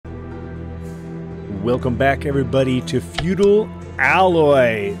Welcome back, everybody, to Feudal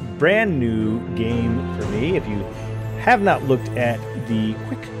Alloy. Brand new game for me. If you have not looked at the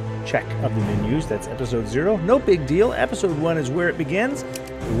quick check of the menus, that's episode 0. No big deal. Episode 1 is where it begins.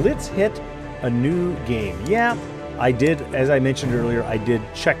 Let's hit a new game. Yeah, I did, as I mentioned earlier, I did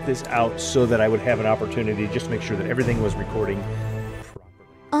check this out so that I would have an opportunity just to make sure that everything was recording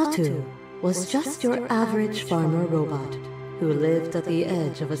properly. Attu was just your average farmer robot who lived at the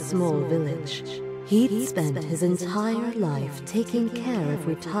edge of a small village. He'd spent his entire life taking care of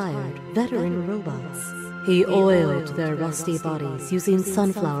retired, veteran robots. He oiled their rusty bodies using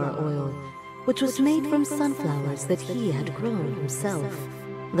sunflower oil, which was made from sunflowers that he had grown himself.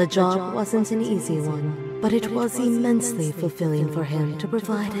 The job wasn't an easy one, but it was immensely fulfilling for him to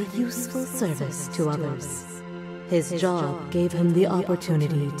provide a useful service to others. His job gave him the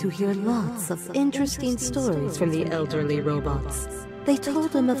opportunity to hear lots of interesting stories from the elderly robots. They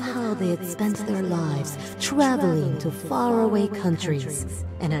told him of how they had spent their lives traveling to faraway countries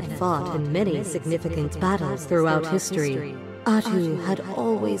and had fought in many significant battles throughout history. Attu had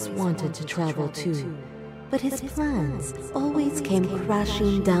always wanted to travel too, but his plans always came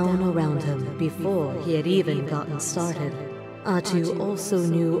crashing down around him before he had even gotten started. Attu also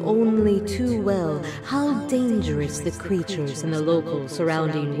knew only too well how dangerous the creatures in the local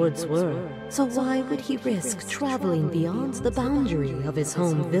surrounding woods were. So why would he risk traveling beyond the boundary of his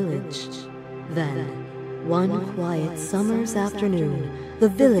home village? Then, one quiet summer's afternoon, the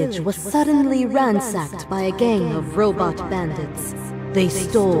village was suddenly ransacked by a gang of robot bandits. They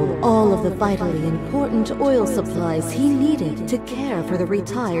stole all of the vitally important oil supplies he needed to care for the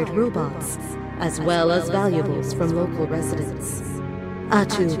retired robots, as well as valuables from local residents.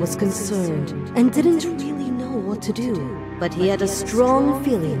 Attu was concerned and didn't really know what to do, but he had a strong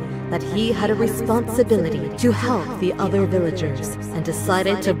feeling that he had a responsibility to help the other villagers and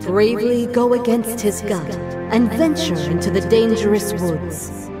decided to bravely go against his gut and venture into the dangerous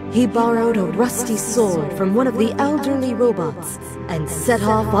woods. He borrowed a rusty sword from one of the elderly robots and set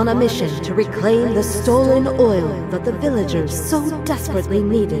off on a mission to reclaim the stolen oil that the villagers so desperately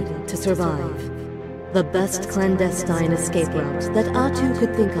needed to survive. The best clandestine escape route that Attu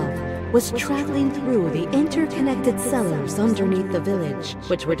could think of was traveling through the interconnected cellars underneath the village,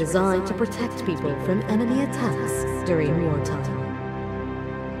 which were designed to protect people from enemy attacks during wartime.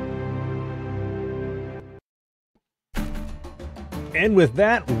 And with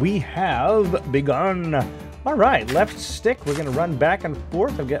that, we have begun. All right, left stick, we're going to run back and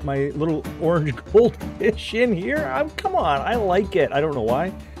forth. I've got my little orange goldfish in here. Come on, I like it. I don't know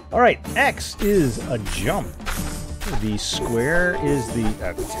why. All right, X is a jump. The square is the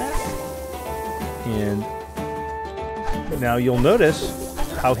attack. And now you'll notice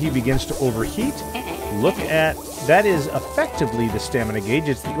how he begins to overheat. Look at, that is effectively the stamina gauge.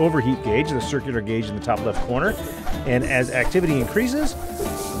 It's the overheat gauge, the circular gauge in the top left corner. And as activity increases,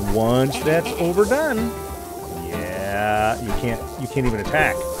 once that's overdone, yeah, you can't even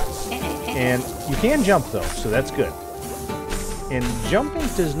attack. And you can jump though, so that's good. And jumping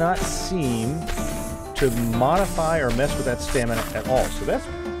does not seem to modify or mess with that stamina at all, so that's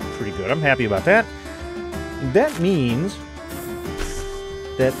pretty good. I'm happy about that. That means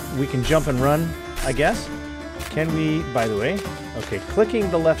that we can jump and run, I guess. Can we, by the way, okay, clicking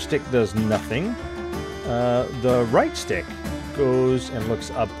the left stick does nothing. The right stick goes and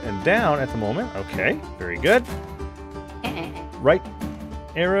looks up and down at the moment. Okay, very good. Right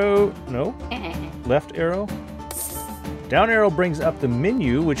arrow, no. Left arrow. Down arrow brings up the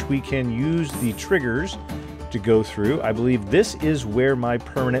menu, which we can use the triggers to go through. I believe this is where my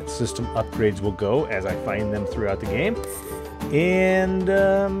permanent system upgrades will go as I find them throughout the game. And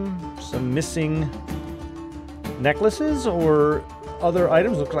some missing necklaces or other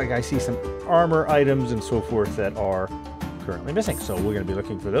items. Looks like I see some armor items and so forth that are currently missing. So we're going to be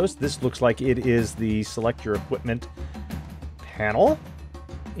looking for those. This looks like it is the select your equipment panel.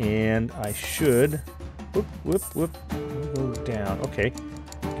 And I should... Whoop, whoop, whoop. Go down. Okay.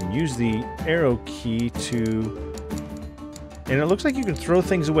 You can use the arrow key to... And it looks like you can throw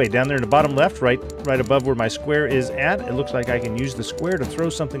things away. Down there in the bottom left, right above where my square is at, it looks like I can use the square to throw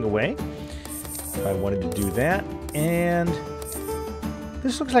something away. If I wanted to do that. And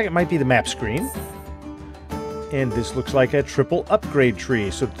this looks like it might be the map screen. And this looks like a triple upgrade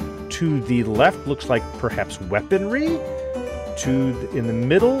tree. So to the left looks like perhaps weaponry. In the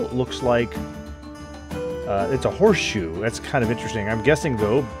middle looks like it's a horseshoe. That's kind of interesting. I'm guessing,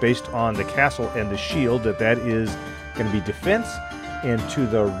 though, based on the castle and the shield, that is going to be defense. And to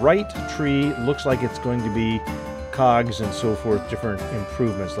the right tree looks like it's going to be cogs and so forth, different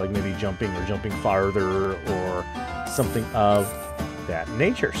improvements, like maybe jumping or jumping farther or something of that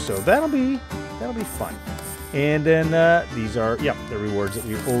nature. So that'll be That'll be fun. And then these are, yep, the rewards that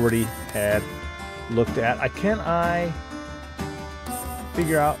we've already had looked at. Can I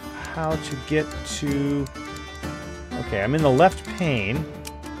figure out how to get to... Okay, I'm in the left pane.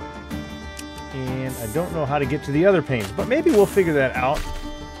 And I don't know how to get to the other panes. But maybe we'll figure that out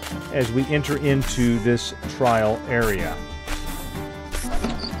as we enter into this trial area.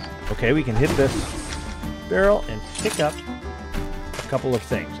 Okay, we can hit this barrel and pick up a couple of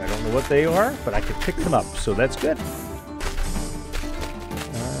things. I don't know what they are, but I can pick them up, so that's good.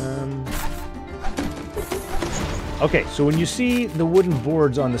 Okay, so when you see the wooden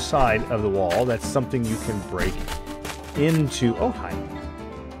boards on the side of the wall, that's something you can break into. Oh, hi.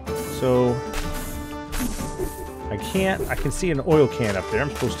 So I can see an oil can up there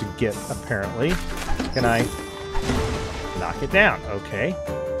I'm supposed to get, apparently. Can I knock it down? Okay.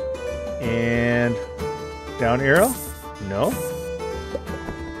 And down arrow? No.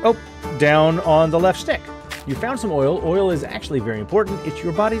 Oh, down on the left stick. You found some oil. Oil is actually very important. It's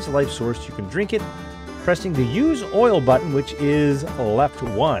your body's life source. You can drink it pressing the use oil button, which is left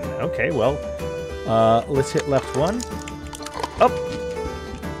 1. Okay, well, let's hit left 1. Up.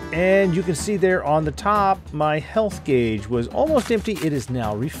 And you can see there on the top, my health gauge was almost empty. It is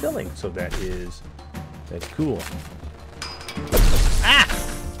now refilling, so that's cool. Ah!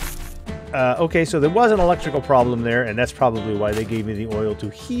 Okay, so there was an electrical problem there, and that's probably why they gave me the oil to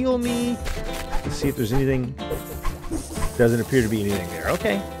heal me. Let's see if there's anything. Doesn't appear to be anything there.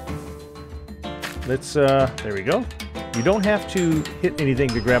 Okay. Let's, there we go. You don't have to hit anything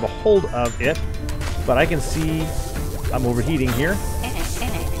to grab a hold of it, but I can see I'm overheating here.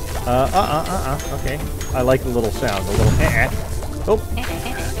 Okay. I like the little sound, the little Oh,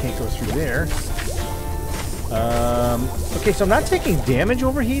 can't go through there. Okay, so I'm not taking damage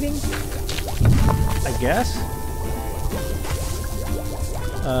overheating, I guess.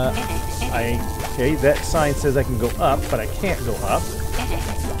 Okay, that sign says I can go up, but I can't go up.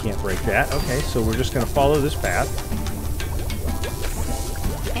 Can't break that. Okay, so we're just going to follow this path.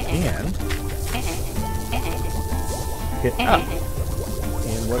 And hit up.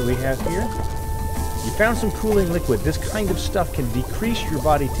 And what do we have here? You found some cooling liquid. This kind of stuff can decrease your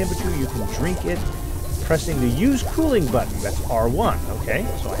body temperature. You can drink it pressing the use cooling button. That's R1. Okay,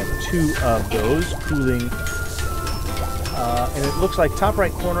 so I have 2 of those cooling. And it looks like top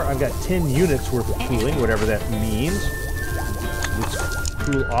right corner, I've got 10 units worth of cooling, whatever that means. Let's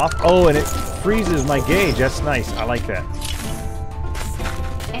cool off. Oh, and it freezes my gauge. That's nice. I like that.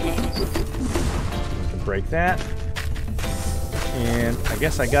 We can break that. And I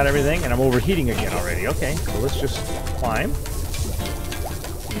guess I got everything, and I'm overheating again already. Okay, so let's just climb.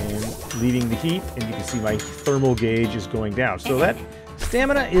 And leaving the heat, and you can see my thermal gauge is going down. So that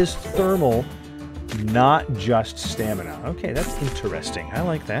stamina is thermal, not just stamina. Okay, that's interesting. I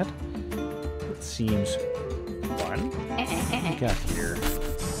like that. It seems fun. What do we got here?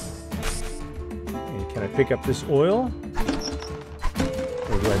 And can I pick up this oil?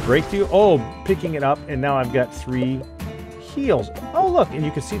 Or do I break the... Oh, picking it up, and now I've got 3 heals. Oh, look, and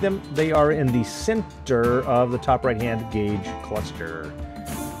you can see them. They are in the center of the top right-hand gauge cluster.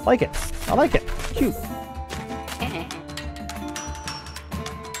 Like it. I like it. Cute.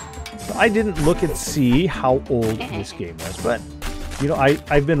 So I didn't look and see how old this game was, but, you know,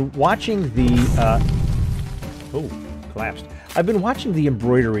 I've been watching the... oh, collapsed. I've been watching the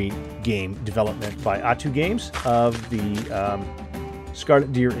embroidery game development by Attu Games of the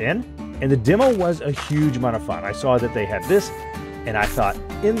Scarlet Deer Inn. And the demo was a huge amount of fun. I saw that they had this, and I thought,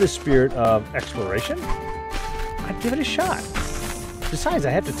 in the spirit of exploration, I'd give it a shot. Besides,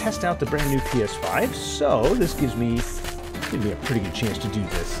 I have to test out the brand new PS5, so this gives me a pretty good chance to do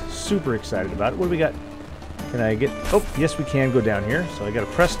this. Super excited about it. What do we got? Can I get... Oh, yes, we can go down here. So I got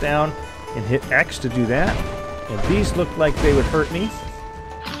to press down and hit X to do that. And these look like they would hurt me.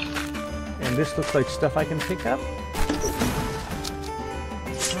 And this looks like stuff I can pick up.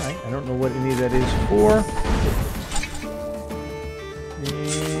 I don't know what any of that is for.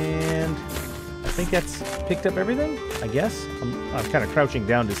 And I think that's picked up everything, I guess. I'm kind of crouching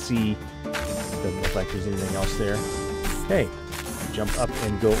down to see. Doesn't look like there's anything else there. Okay, jump up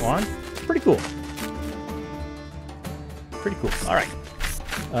and go on. Pretty cool. Pretty cool. All right.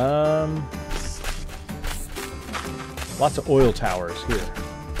 Lots of oil towers here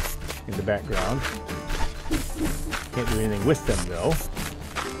in the background. Can't do anything with them, though.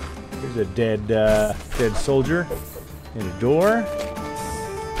 Here's a dead soldier and a door.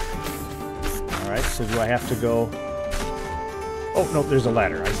 Alright, so do I have to go... Oh, no, there's a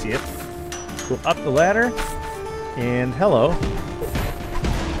ladder. I see it. Go up the ladder. And hello.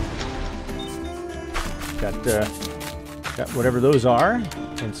 Got whatever those are.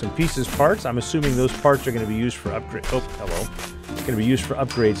 And some pieces parts. I'm assuming those parts are going to be used for upgrade. Oh, hello. Going to be used for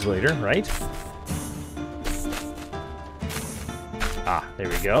upgrades later, right? Ah, there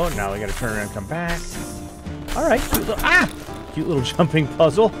we go. Now we got to turn around and come back. All right, cute little jumping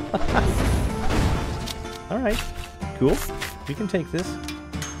puzzle. All right, cool. We can take this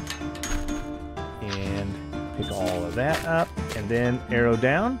and pick all of that up, and then arrow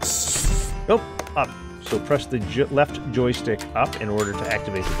down. Oh, up. So press the left joystick up in order to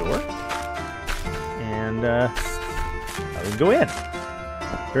activate the door, and now we can go in.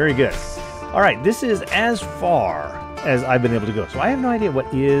 Very good. All right, this is as far as I've been able to go, so I have no idea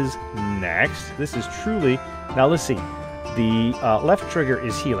what is next. This is truly. Now let's see. The left trigger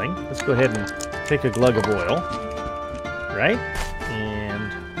is healing. Let's go ahead and take a glug of oil. Right?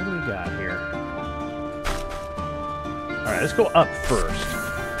 And what do we got here? Alright, let's go up first.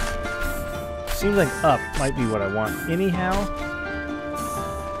 Seems like up might be what I want anyhow.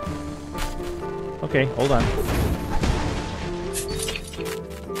 Okay, hold on.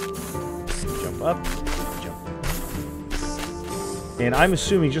 Jump up. And I'm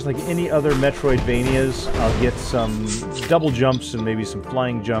assuming, just like any other Metroidvanias, I'll get some double jumps and maybe some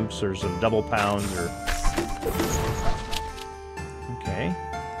flying jumps or some double pounds or... Okay.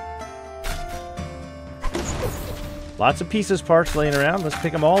 Lots of pieces, parts laying around. Let's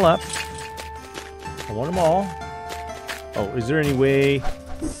pick them all up. I want them all. Oh, is there any way...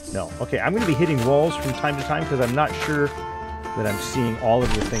 No. Okay, I'm going to be hitting walls from time to time because I'm not sure that I'm seeing all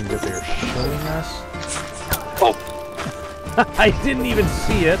of the things that they're showing us. Oh! I didn't even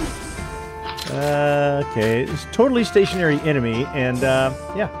see it. Okay, it's a totally stationary enemy, and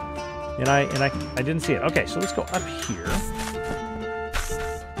yeah, and I didn't see it. Okay, so let's go up here.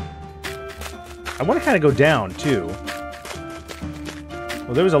 I want to kind of go down too.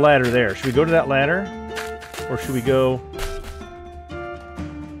 Well, there was a ladder there. Should we go to that ladder, or should we go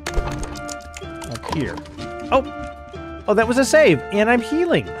up here? Oh, that was a save, and I'm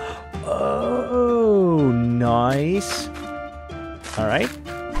healing. Oh, nice. All right.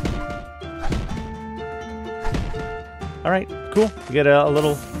 All right, cool. You get a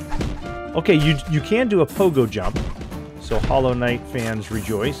little... Okay, you can do a pogo jump, so Hollow Knight fans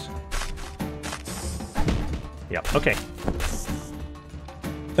rejoice. Yep, okay.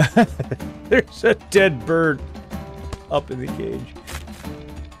 There's a dead bird up in the cage.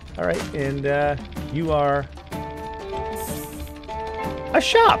 All right, and you are a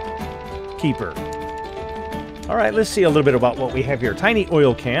shopkeeper. All right, let's see a little bit about what we have here. Tiny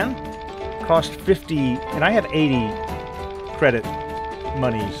oil can. Cost 50, and I have 80 credit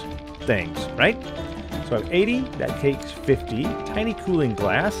monies things, right? So I have 80, that takes 50. Tiny cooling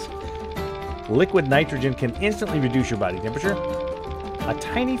glass. Liquid nitrogen can instantly reduce your body temperature. A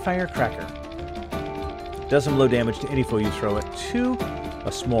tiny firecracker. Does some low damage to any foe you throw it to.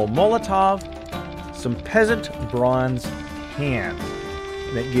 A small Molotov. Some peasant bronze hands.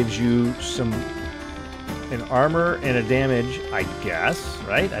 That gives you an armor and a damage, I guess,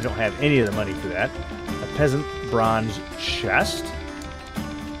 right? I don't have any of the money for that. A peasant bronze chest.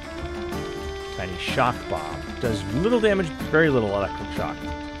 Tiny shock bomb. Does little damage, very little electric shock.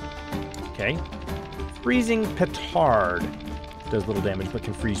 Okay. Freezing petard. Does little damage but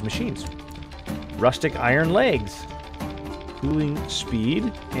can freeze machines. Rustic iron legs. Cooling speed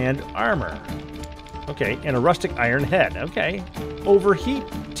and armor. Okay, and a rustic iron head. Okay. Overheat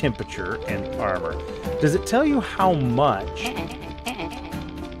temperature and armor. Does it tell you how much?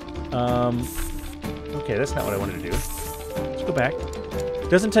 Okay, that's not what I wanted to do. Let's go back.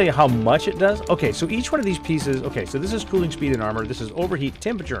 Doesn't tell you how much it does. Okay, so each one of these pieces... Okay, so this is cooling speed and armor. This is overheat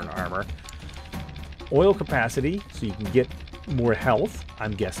temperature and armor. Oil capacity, so you can get more health.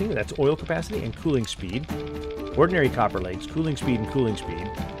 I'm guessing that's oil capacity and cooling speed. Ordinary copper legs, cooling speed and cooling speed.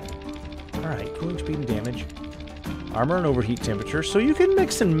 All right, cooling speed and damage. Armor and overheat temperature. So you can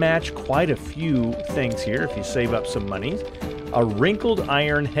mix and match quite a few things here if you save up some money. A wrinkled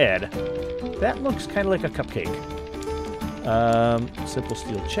iron head. That looks kind of like a cupcake. Simple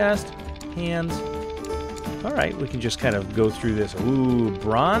steel chest. Hands. All right, we can just kind of go through this. Ooh,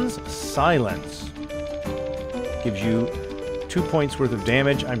 bronze silence. Gives you 2 points worth of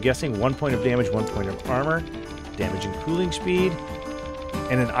damage. I'm guessing 1 point of damage, 1 point of armor. Damage and cooling speed.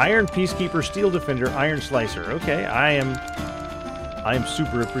 And an Iron Peacekeeper, Steel Defender, Iron Slicer. Okay, I am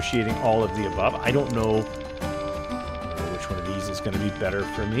super appreciating all of the above. I don't know which one of these is going to be better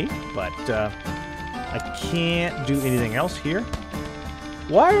for me, but I can't do anything else here.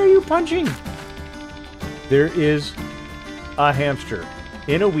 Why are you punching? There is a hamster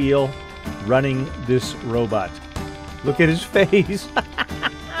in a wheel running this robot. Look at his face.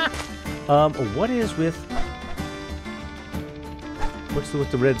 What is with... What's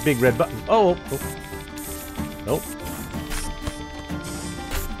with the big red button? Oh, nope.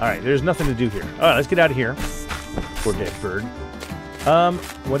 All right, there's nothing to do here. All right, let's get out of here. Poor dead bird.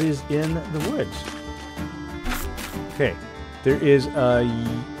 What is in the woods? Okay, there is a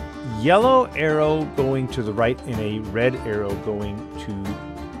yellow arrow going to the right and a red arrow going to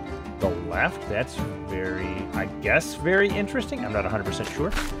the left. That's very, I guess, very interesting. I'm not 100%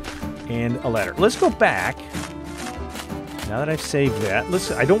 sure. And a ladder. Let's go back. Now that I've saved that,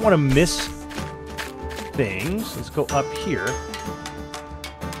 listen, I don't want to miss things. Let's go up here.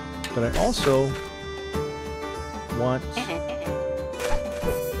 But I also want...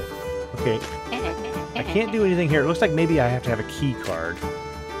 Okay. I can't do anything here. It looks like maybe I have to have a key card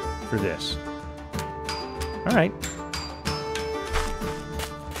for this. Alright.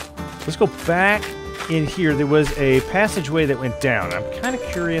 Let's go back in here. There was a passageway that went down. I'm kind of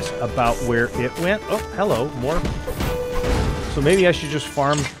curious about where it went. Oh, hello. More. So maybe I should just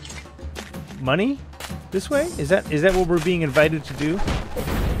farm money this way? Is that what we're being invited to do?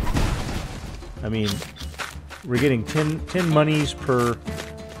 I mean, we're getting 10 monies per...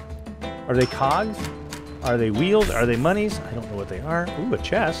 Are they cogs? Are they wheels? Are they monies? I don't know what they are. Ooh, a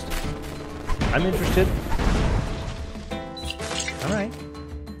chest. I'm interested. Alright.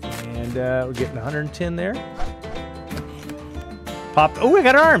 And we're getting 110 there. Popped. Oh, I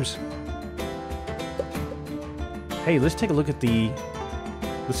got arms! Hey, let's take a look at the...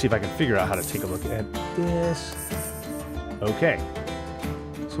 Let's see if I can figure out how to take a look at this. Okay.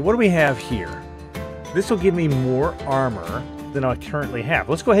 So what do we have here? This will give me more armor than I currently have.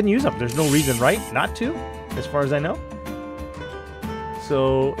 Let's go ahead and use them. There's no reason, right, not to, as far as I know.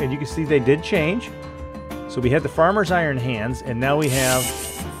 So, and you can see they did change. So we had the Farmer's Iron Hands, and now we have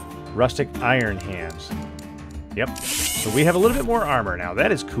Rustic Iron Hands. Yep. So we have a little bit more armor now.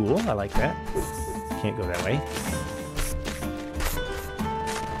 That is cool. I like that. Can't go that way.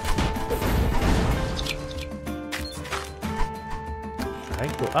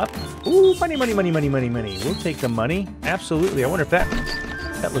 Alright, go up. Ooh, money, money, money, money, money, money. We'll take the money. Absolutely. I wonder if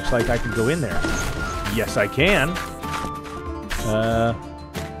that looks like I can go in there. Yes, I can.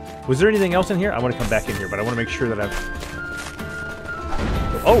 Was there anything else in here? I want to come back in here, but I want to make sure that I've...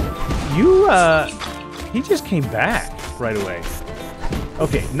 Oh, he just came back right away.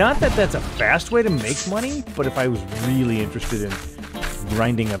 Okay, not that that's a fast way to make money, but if I was really interested in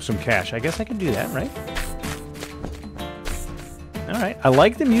grinding up some cash, I guess I could do that, right? Alright, I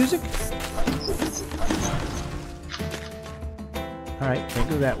like the music. Alright, can't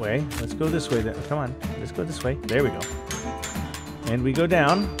go that way. Let's go this way then. Come on, let's go this way. There we go. And we go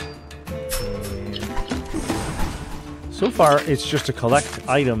down. And so far, it's just a collect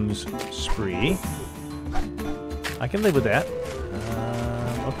items spree. I can live with that.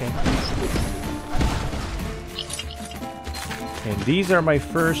 Okay. And these are my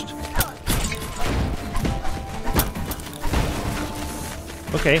first...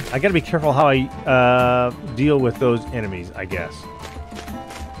 Okay, I gotta be careful how I deal with those enemies, I guess.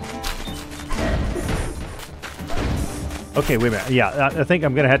 Okay, wait a minute. Yeah, I think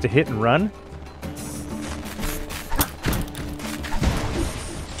I'm gonna have to hit and run.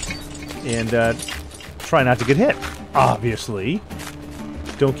 And try not to get hit. Obviously.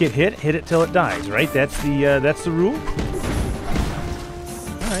 Don't get hit. Hit it till it dies, right? That's the rule.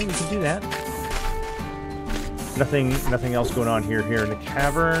 Alright, we can do that. Nothing else going on here in the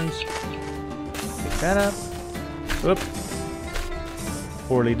caverns. Pick that up. Whoop.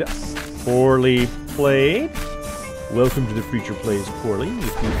 Poorly played. Welcome to the Preacher Plays Poorly.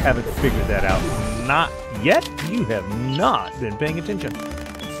 If you haven't figured that out not yet, you have not been paying attention.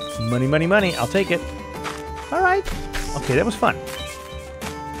 Money, money, money. I'll take it. Alright. Okay, that was fun.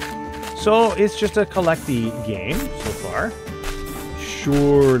 So, it's just a collecty game so far.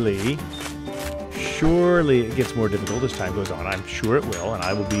 Surely it gets more difficult as time goes on. I'm sure it will, and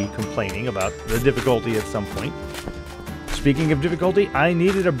I will be complaining about the difficulty at some point. Speaking of difficulty, I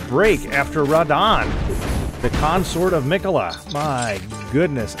needed a break after Radon, the consort of Mikola. My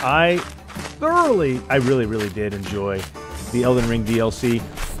goodness, I really did enjoy the Elden Ring DLC.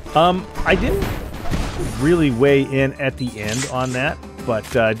 I didn't really weigh in at the end on that,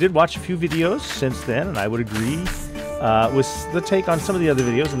 but I did watch a few videos since then, and I would agree with the take on some of the other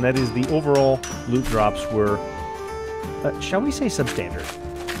videos, and that is the overall loot drops were, shall we say substandard?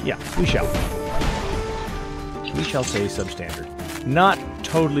 Yeah, we shall. We shall say substandard. Not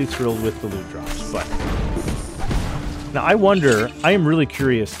totally thrilled with the loot drops, but... Now, I am really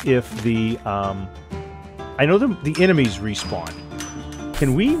curious if the, I know the enemies respawn.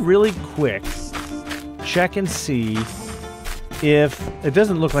 Can we really quick check and see if... It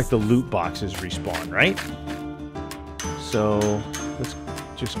doesn't look like the loot boxes respawn, right? So, let's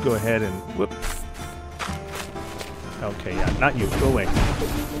just go ahead and whoop. Okay, yeah, not you. Go away.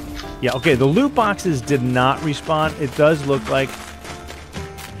 Yeah, okay, the loot boxes did not respawn. It does look like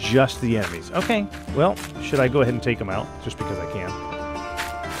just the enemies. Okay, well, should I go ahead and take them out just because I can?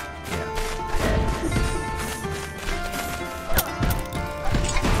 Yeah.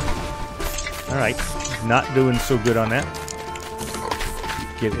 All right, not doing so good on that.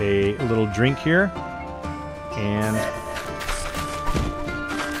 Get a little drink here. And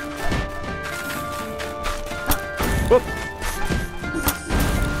whoop.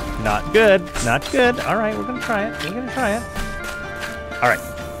 Not good. Not good. All right, we're going to try it. We're going to try it. All right.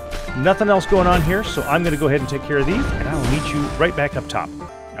 Nothing else going on here, so I'm going to go ahead and take care of these, and I will meet you right back up top.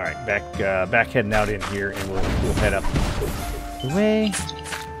 All right, back heading out in here, and we'll head up the way.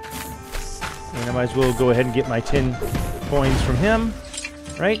 And I might as well go ahead and get my 10 coins from him,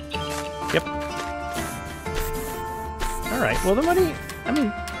 right? Yep. All right, well, the money, I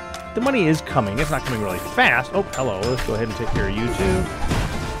mean, the money is coming. It's not coming really fast. Oh, hello. Let's go ahead and take care of you, too.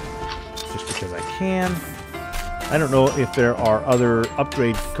 Just because I can. I don't know if there are other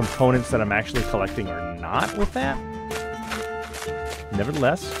upgrade components that I'm actually collecting or not with that.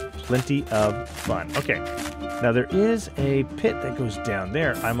 Nevertheless, plenty of fun. Okay, now there is a pit that goes down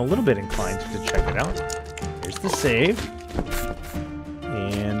there. I'm a little bit inclined to check it out. Here's the save.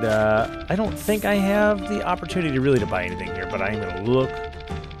 And I don't think I have the opportunity really to buy anything here, but I'm going to look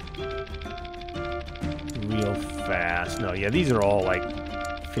real fast. No, yeah, these are all like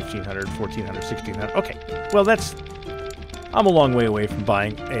 1,500, 1,400, 1,600. Okay, well, I'm a long way away from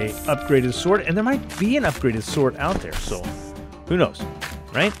buying a upgraded sword, and there might be an upgraded sword out there, so who knows,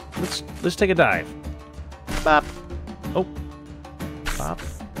 right? Let's take a dive. Bop. Oh. Bop.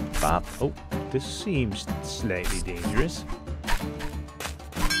 Bop. Oh, this seems slightly dangerous.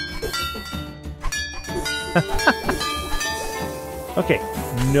 Okay,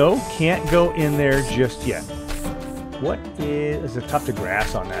 no, can't go in there just yet. What is a tuft of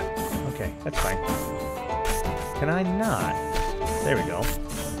grass on that? Okay, that's fine. Can I not? There we go.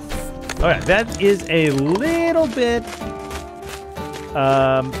 Alright, that is a little bit,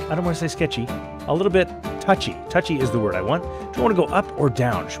 I don't want to say sketchy, a little bit touchy. Touchy is the word I want. Do you want to go up or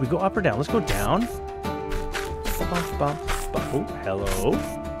down? Should we go up or down? Let's go down. Bump, bump, bump. Oh, hello.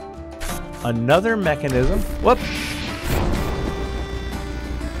 Another mechanism. Whoop!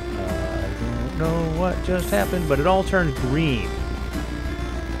 Know what just happened, but it all turned green.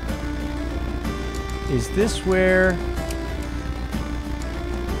 Is this where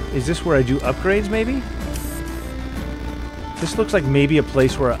I do upgrades, maybe? This looks like maybe a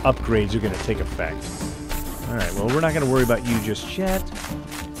place where upgrades are going to take effect. Alright, well, we're not going to worry about you just yet.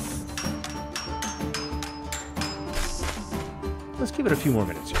 Let's give it a few more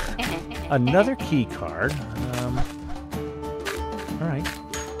minutes here. Another key card. Alright,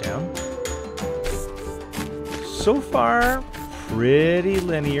 down. So far, pretty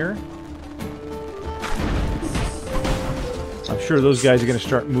linear. I'm sure those guys are going to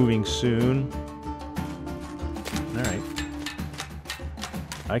start moving soon. Alright.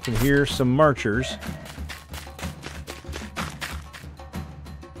 I can hear some marchers.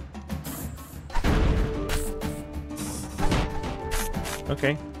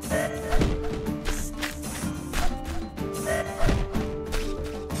 Okay.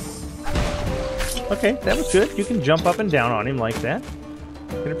 Okay, that was good. You can jump up and down on him like that.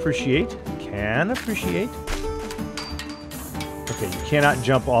 Can appreciate. Can appreciate. Okay, you cannot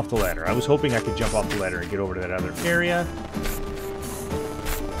jump off the ladder. I was hoping I could jump off the ladder and get over to that other area.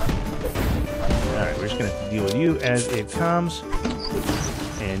 Alright, we're just going to have to deal with you as it comes.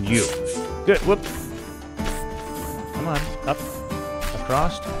 And you. Good. Whoop. Come on. Up.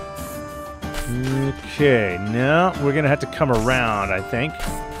 Across. Okay, now we're going to have to come around, I think.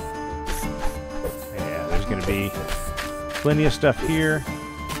 Going to be plenty of stuff here,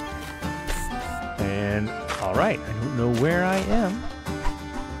 and all right, I don't know where I am.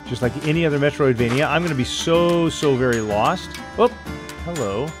 Just like any other Metroidvania, I'm going to be so very lost. Oh,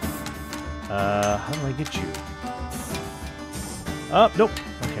 hello. How do I get you? Oh, nope.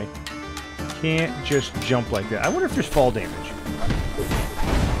 Okay, can't just jump like that. I wonder if there's fall damage.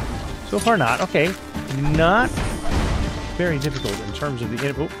 So far, not. Okay, not very difficult in terms of the.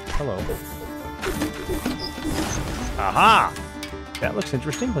 Oh, hello. Aha! That looks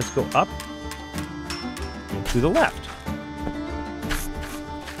interesting. Let's go up and to the left.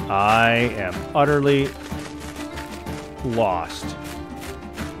 I am utterly lost.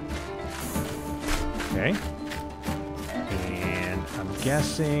 Okay. And I'm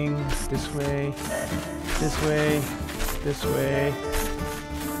guessing this way, this way, this way.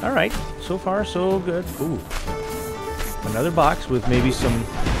 All right. So far, so good. Ooh. Another box with maybe some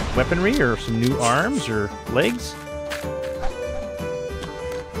weaponry or some new arms or legs.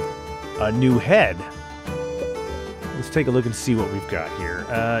 A new head. Let's take a look and see what we've got here.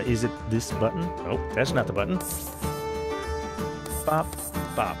 Is it this button? Nope, that's not the button. Bop,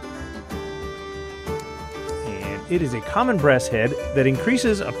 bop. And it is a common brass head that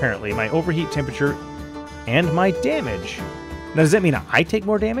increases, apparently, my overheat temperature and my damage. Now, does that mean I take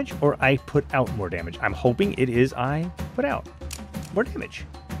more damage or I put out more damage? I'm hoping it is I put out more damage.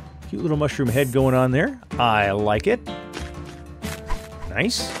 Cute little mushroom head going on there. I like it.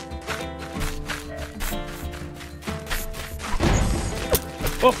 Nice.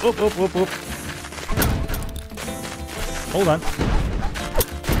 Oh, oh, oh, oh, oh. Hold on.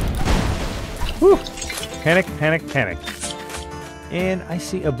 Whew. Panic, panic, panic. And I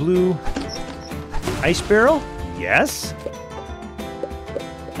see a blue ice barrel. Yes.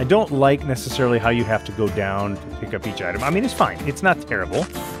 I don't like necessarily how you have to go down to pick up each item. I mean, it's fine. It's not terrible.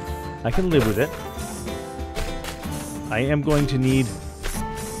 I can live with it. I am going to need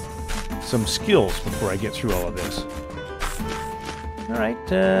some skills before I get through all of this. Alright,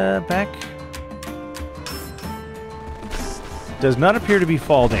 back. Does not appear to be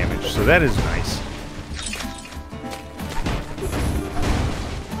fall damage, so that is nice.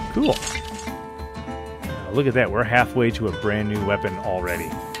 Cool. Now, look at that, we're halfway to a brand new weapon already.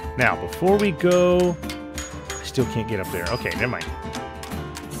 Now, before we go... I still can't get up there. Okay, never mind.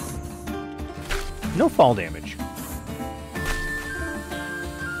 No fall damage.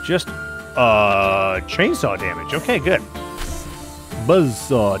 Just, chainsaw damage. Okay, good.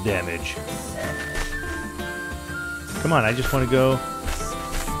 Buzzsaw damage. Come on, I just want to go...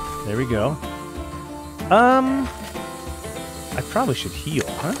 There we go. I probably should heal,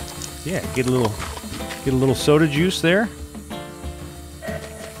 huh? Yeah, get a little soda juice there.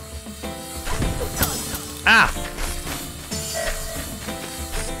 Ah!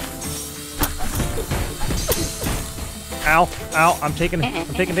 Ow, ow, I'm taking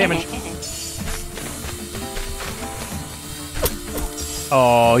damage.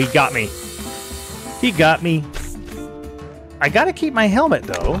 Oh, he got me. He got me. I gotta keep my helmet,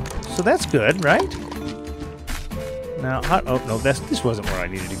 though, so that's good, right? Now, oh, no, this wasn't where I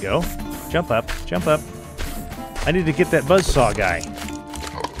needed to go. Jump up, jump up. I need to get that buzzsaw guy.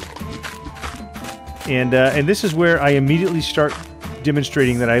 And this is where I immediately start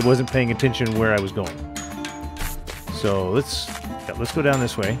demonstrating that I wasn't paying attention where I was going. So, let's go down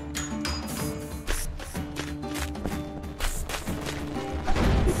this way.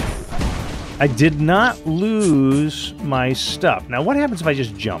 I did not lose my stuff. Now, what happens if I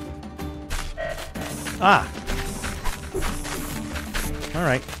just jump? Ah. All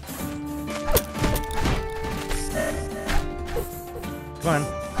right. Come on.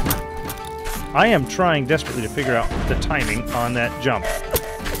 I am trying desperately to figure out the timing on that jump.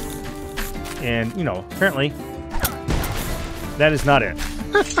 And, you know, apparently, that is not it.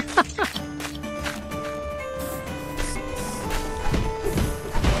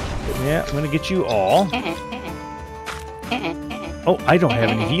 Yeah, I'm gonna get you all. Oh, I don't have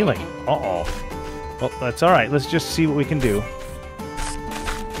any healing. Uh-oh. Well, that's alright. Let's just see what we can do.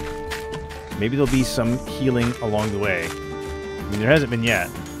 Maybe there'll be some healing along the way. I mean, there hasn't been yet.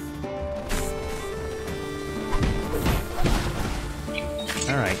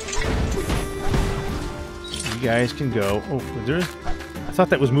 Alright. You guys can go. Oh, there's... I thought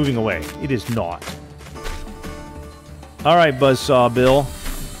that was moving away. It is not. Alright, Buzzsaw Bill.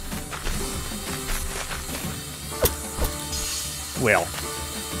 Well,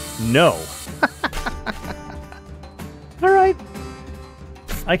 no. Alright.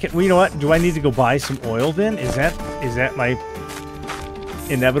 I can... Well, you know what? Do I need to go buy some oil then? Is that my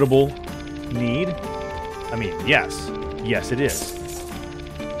inevitable need? I mean, yes. Yes, it is.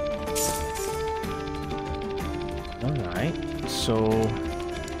 Alright. So...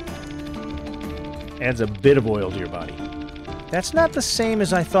 adds a bit of oil to your body. That's not the same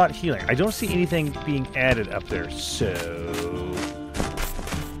as I thought healing. I don't see anything being added up there, so...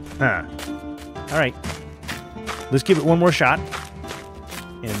 Huh. Alright. Let's give it one more shot.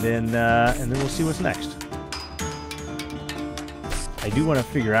 And then we'll see what's next. I do want to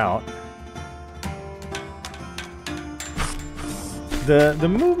figure out... The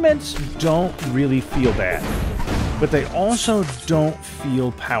movements don't really feel bad. But they also don't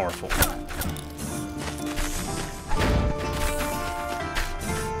feel powerful.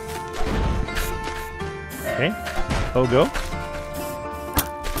 Okay. Pogo.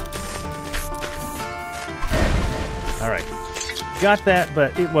 Alright. Got that,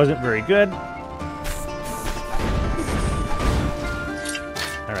 but it wasn't very good.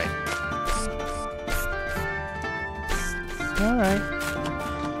 Alright.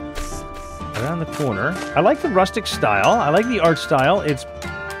 around the corner. I like the rustic style. I like the art style. It's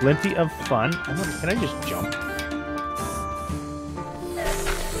plenty of fun. Can I just jump?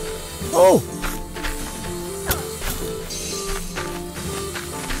 Oh!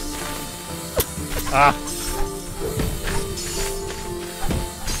 Ah.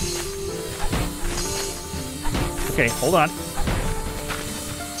 Okay, hold on.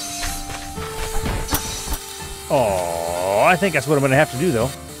 Oh, I think that's what I'm going to have to do, though.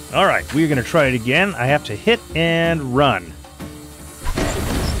 All right, we're going to try it again. I have to hit and run.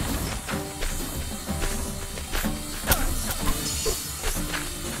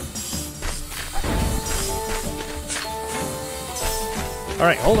 All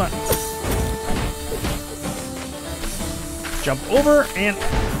right, hold on. Jump over and...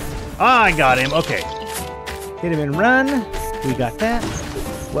 Ah, I got him. Okay. Hit him and run. We got that.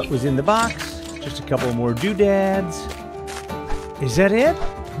 What was in the box? Just a couple more doodads. Is that it?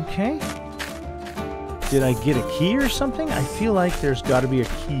 Okay. Did I get a key or something? I feel like there's got to be a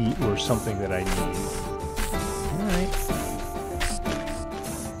key or something that I need. All right.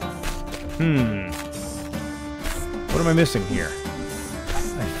 What am I missing here?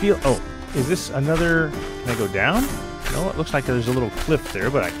 I feel... Oh, is this another... Can I go down? No, it looks like there's a little cliff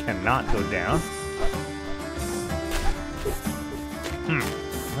there, but I cannot go down.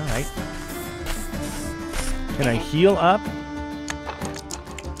 Alright. Can I heal up?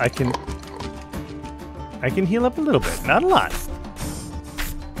 I can heal up a little bit. Not a lot.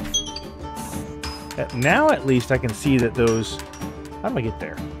 Now at least I can see that those... How do I get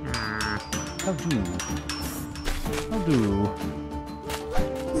there? How do...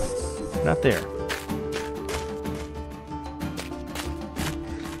 Not there.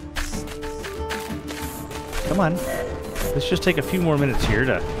 Come on. Let's just take a few more minutes here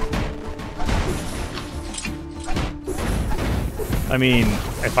to... I mean,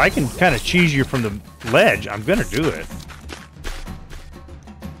 if I can kind of cheese you from the ledge, I'm going to do it.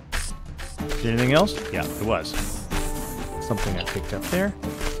 Is there anything else? Yeah, it was. Something I picked up there.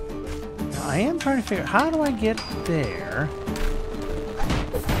 Now, I am trying to figure out, how do I get there?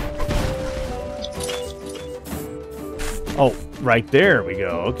 Oh, right there we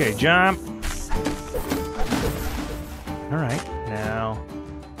go. Okay, jump. Alright, now,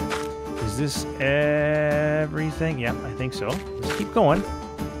 is this everything? Yep, I think so. Let's keep going.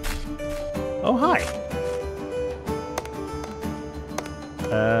 Oh, hi.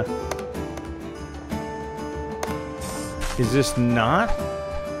 Is this not?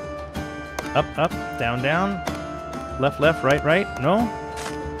 Up, up, down, down, left, left, right, right? No?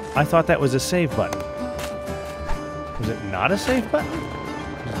 I thought that was a save button. Was it not a save button?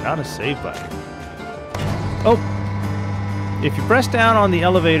 It's not a save button. Oh! If you press down on the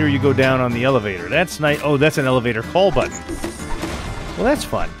elevator, you go down on the elevator. That's nice. Oh, that's an elevator call button. Well, that's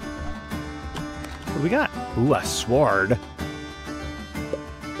fun. What do we got? Ooh, a sword.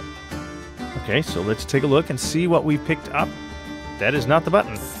 Okay, so let's take a look and see what we picked up. That is not the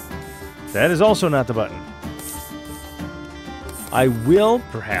button. That is also not the button. I will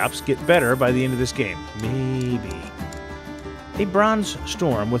perhaps get better by the end of this game. Maybe. A bronze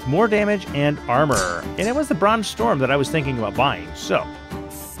storm with more damage and armor. And it was the bronze storm that I was thinking about buying, so.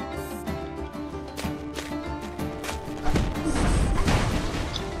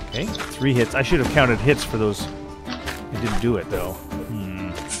 Okay, 3 hits. I should have counted hits for those. I didn't do it, though.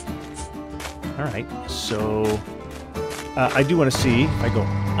 Alright, so... I do want to see if I go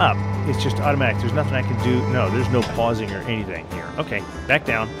up. It's just automatic. There's nothing I can do. No, there's no pausing or anything here. Okay, back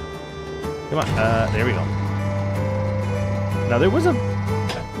down. Come on. There we go. Now, there was a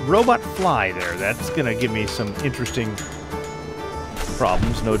robot fly there. That's going to give me some interesting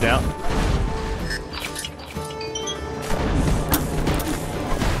problems, no doubt.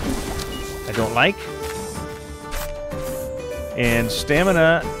 I don't like. And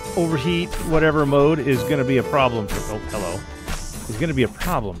stamina, overheat, whatever mode is going to be a problem for... Oh, hello. Is going to be a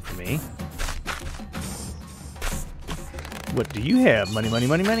problem for me. What do you have? Money, money,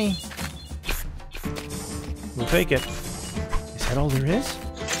 money, money. We'll take it. Is that all there is?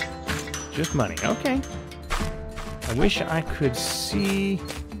 Just money. Okay. I wish I could see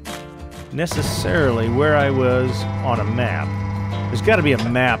necessarily where I was on a map. There's got to be a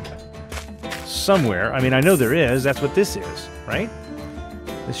map somewhere. I mean, I know there is. That's what this is, right?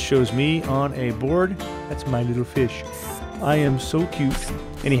 This shows me on a board. That's my little fish. I am so cute.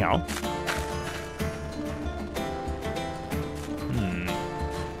 Anyhow.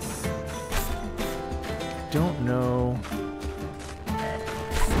 Don't know.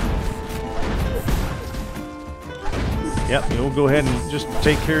 Yep, we'll go ahead and just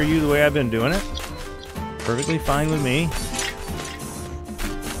take care of you the way I've been doing it. Perfectly fine with me.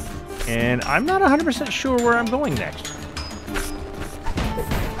 And I'm not 100% sure where I'm going next.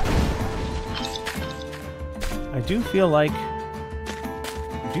 I do feel like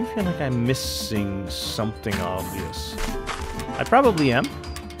I'm missing something obvious. I probably am,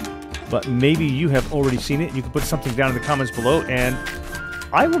 but maybe you have already seen it. You can put something down in the comments below, and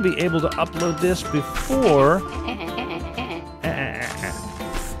I will be able to upload this before...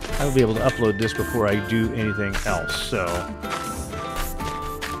 I will be able to upload this before I do anything else, so...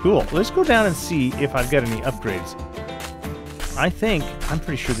 Cool. Let's go down and see if I've got any upgrades. I'm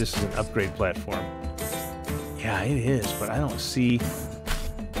pretty sure this is an upgrade platform. Yeah, it is, but I don't see...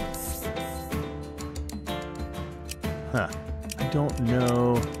 Huh. I don't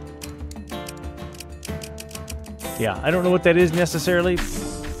know... Yeah, I don't know what that is necessarily,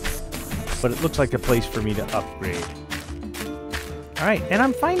 but it looks like a place for me to upgrade. Alright, and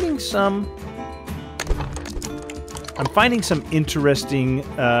I'm finding some interesting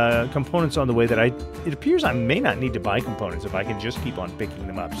components on the way that it appears I may not need to buy components if I can just keep on picking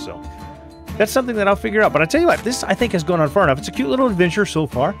them up, so that's something that I'll figure out. But I tell you what, this I think has gone on far enough. It's a cute little adventure so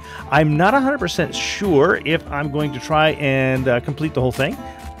far. I'm not 100% sure if I'm going to try and complete the whole thing.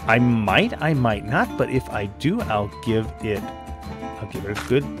 I might not, but if I do, I'll give it a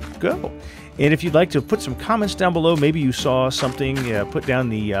good go. And if you'd like to put some comments down below, maybe you saw something, put down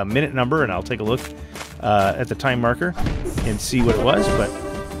the minute number, and I'll take a look at the time marker and see what it was. But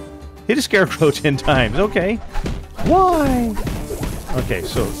hit a scarecrow 10 times. Okay. Why? Okay,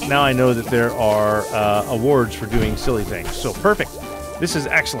 so now I know that there are awards for doing silly things. So perfect. This is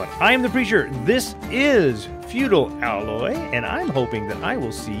excellent. I am the Preacher. This is Feudal Alloy, and I'm hoping that I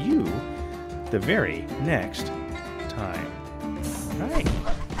will see you the very next time. All right,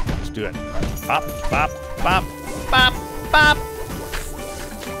 let's do it. Pop, pop, pop, pop, pop.